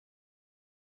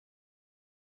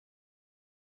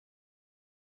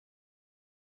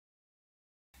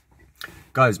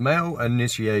Guys, male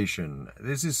initiation.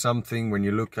 This is something, when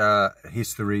you look at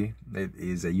history, it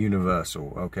is a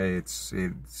universal, okay?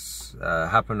 It's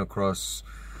happened across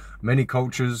many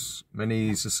cultures,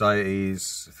 many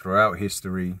societies, throughout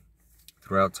history,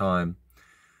 throughout time.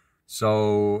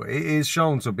 So it is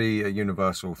shown to be a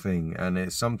universal thing, and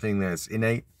it's something that's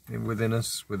innate within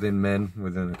us, within men,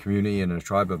 within a community and a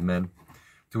tribe of men,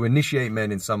 to initiate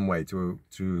men in some way,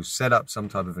 to set up some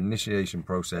type of initiation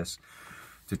process,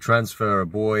 to transfer a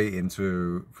boy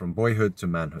from boyhood to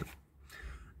manhood.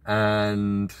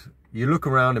 And you look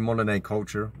around in modern day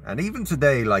culture, and even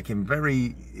today, like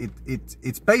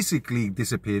it's basically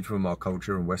disappeared from our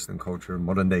culture and Western culture and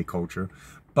modern day culture,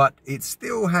 but it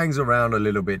still hangs around a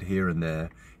little bit here and there.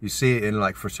 You see it in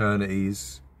like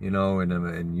fraternities, you know,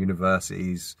 in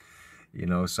universities, you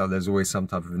know, so there's always some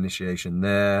type of initiation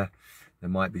there. There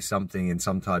might be something in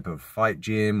some type of fight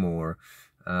gym, or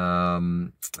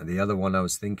the other one I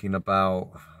was thinking about,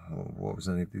 what was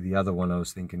the other one I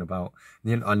was thinking about?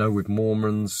 You know, I know with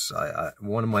Mormons,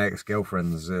 one of my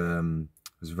ex-girlfriends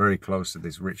was very close to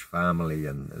this rich family,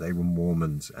 and they were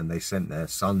Mormons, and they sent their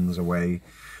sons away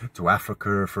to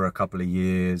Africa for a couple of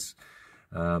years.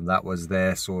 That was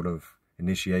their sort of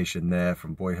initiation there,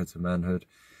 from boyhood to manhood.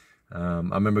 I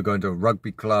remember going to a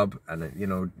rugby club, and you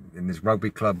know, in this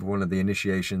rugby club, one of the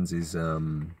initiations is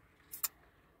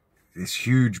this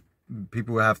huge,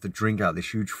 people would have to drink out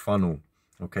this huge funnel,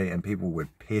 okay, and people would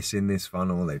piss in this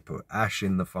funnel, they'd put ash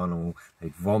in the funnel,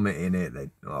 they'd vomit in it,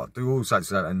 they'd do all sorts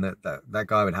of stuff, and that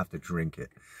guy would have to drink it.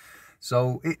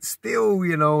 So it's still,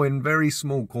 you know, in very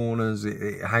small corners,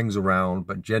 it hangs around,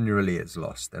 but generally it's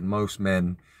lost. And most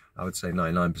men, I would say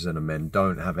 99% of men,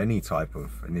 don't have any type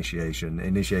of initiation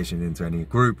into any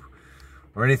group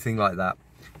or anything like that.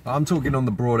 But I'm talking on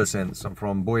the broader sense,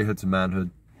 from boyhood to manhood.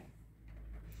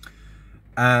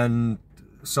 And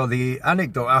so the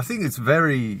anecdote, I think it's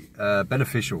very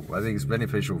beneficial. I think it's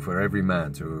beneficial for every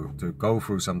man to go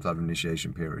through some type of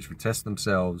initiation period, to test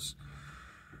themselves,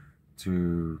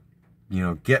 to, you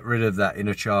know, get rid of that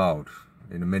inner child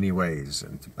in many ways,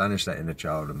 and to banish that inner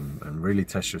child, and really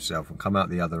test yourself and come out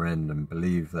the other end and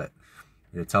believe that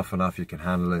you're tough enough, you can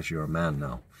handle this, you're a man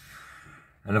now.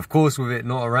 And of course, with it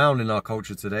not around in our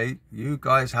culture today, you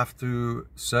guys have to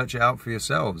search it out for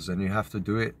yourselves, and you have to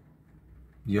do it.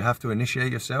 You have to initiate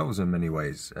yourselves in many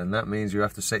ways, and that means you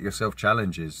have to set yourself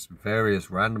challenges, various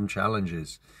random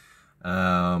challenges,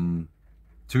 to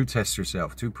test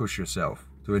yourself, to push yourself,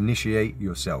 to initiate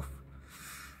yourself.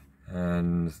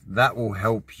 And that will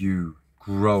help you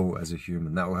grow as a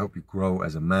human. That will help you grow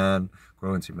as a man,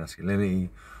 grow into masculinity,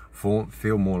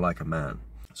 feel more like a man.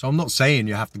 So I'm not saying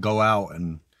you have to go out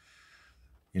and,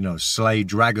 you know, slay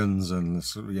dragons and,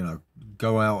 you know,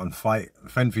 go out and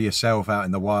fend for yourself out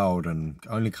in the wild and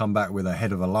only come back with a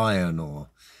head of a lion, or,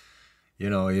 you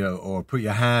know, or put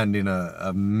your hand in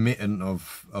a mitten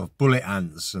of bullet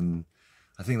ants. And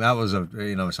I think that was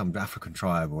you know, some African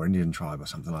tribe or Indian tribe or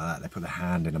something like that. They put their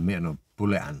hand in a mitten of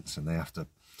bullet ants, and they have to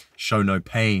show no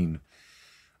pain.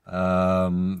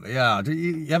 Yeah,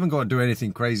 you haven't got to do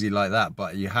anything crazy like that,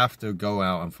 but you have to go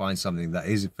out and find something that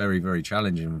is very, very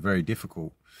challenging and very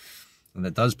difficult, and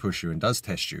that does push you and does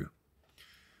test you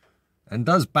and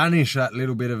does banish that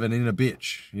little bit of an inner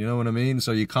bitch, you know what I mean?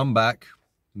 So you come back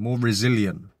more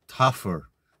resilient, tougher,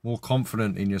 more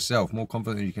confident in yourself, more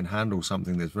confident you can handle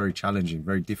something that's very challenging,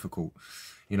 very difficult.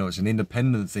 You know, it's an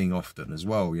independent thing often as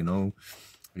well, you know.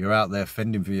 You're out there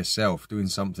fending for yourself, doing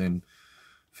something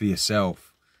for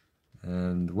yourself.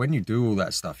 And when you do all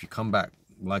that stuff, you come back,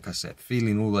 like I said,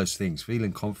 feeling all those things,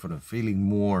 feeling confident, feeling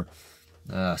more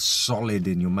solid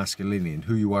in your masculinity and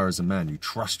who you are as a man. You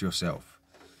trust yourself.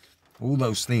 All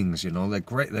those things, you know, they're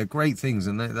great things,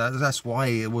 and that's why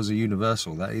it was a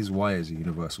universal. That is why it's a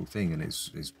universal thing, and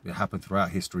it happened throughout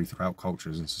history, throughout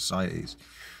cultures and societies,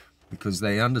 because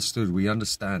they understood, we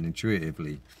understand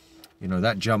intuitively, you know,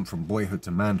 that jump from boyhood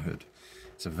to manhood.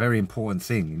 It's a very important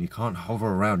thing, and you can't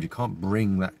hover around. You can't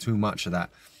bring that too much of that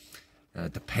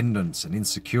dependence and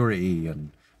insecurity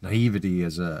and naivety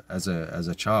as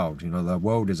a child. You know, the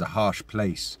world is a harsh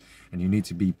place, and you need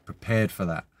to be prepared for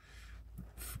that.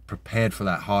 Prepared for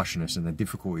that harshness and the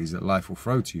difficulties that life will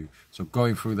throw to you. So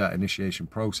going through that initiation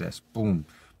process, boom,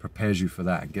 prepares you for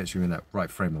that and gets you in that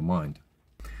right frame of mind.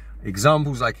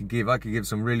 Examples I could give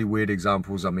some really weird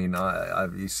examples. I mean,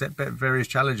 you set various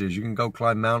challenges. You can go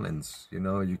climb mountains, you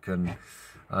know, you can,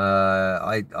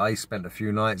 I spent a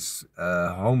few nights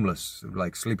homeless,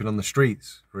 like sleeping on the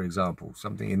streets, for example,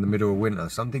 something in the middle of winter,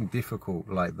 something difficult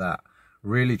like that.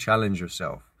 Really challenge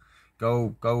yourself.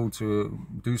 Go to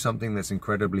do something that's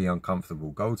incredibly uncomfortable.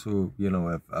 Go to, you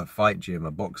know, a fight gym,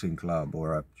 a boxing club,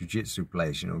 or a jiu-jitsu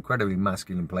place, you know, incredibly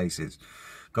masculine places.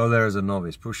 Go there as a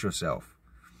novice, push yourself.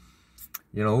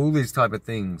 You know, all these type of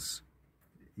things,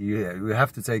 you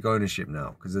have to take ownership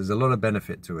now, because there's a lot of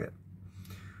benefit to it.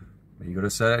 But you got to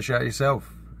search out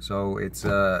yourself. So this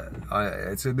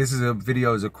is a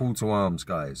video as a call to arms,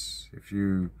 guys. If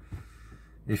you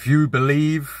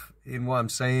believe in what I'm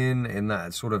saying, in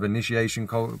that sort of initiation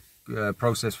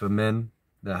process for men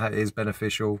that is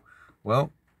beneficial,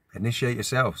 well, initiate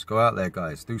yourselves. Go out there,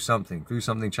 guys. Do something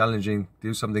challenging,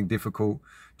 do something difficult,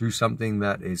 do something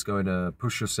that is going to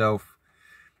push yourself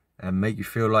and make you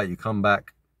feel like you come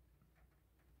back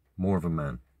more of a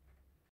man.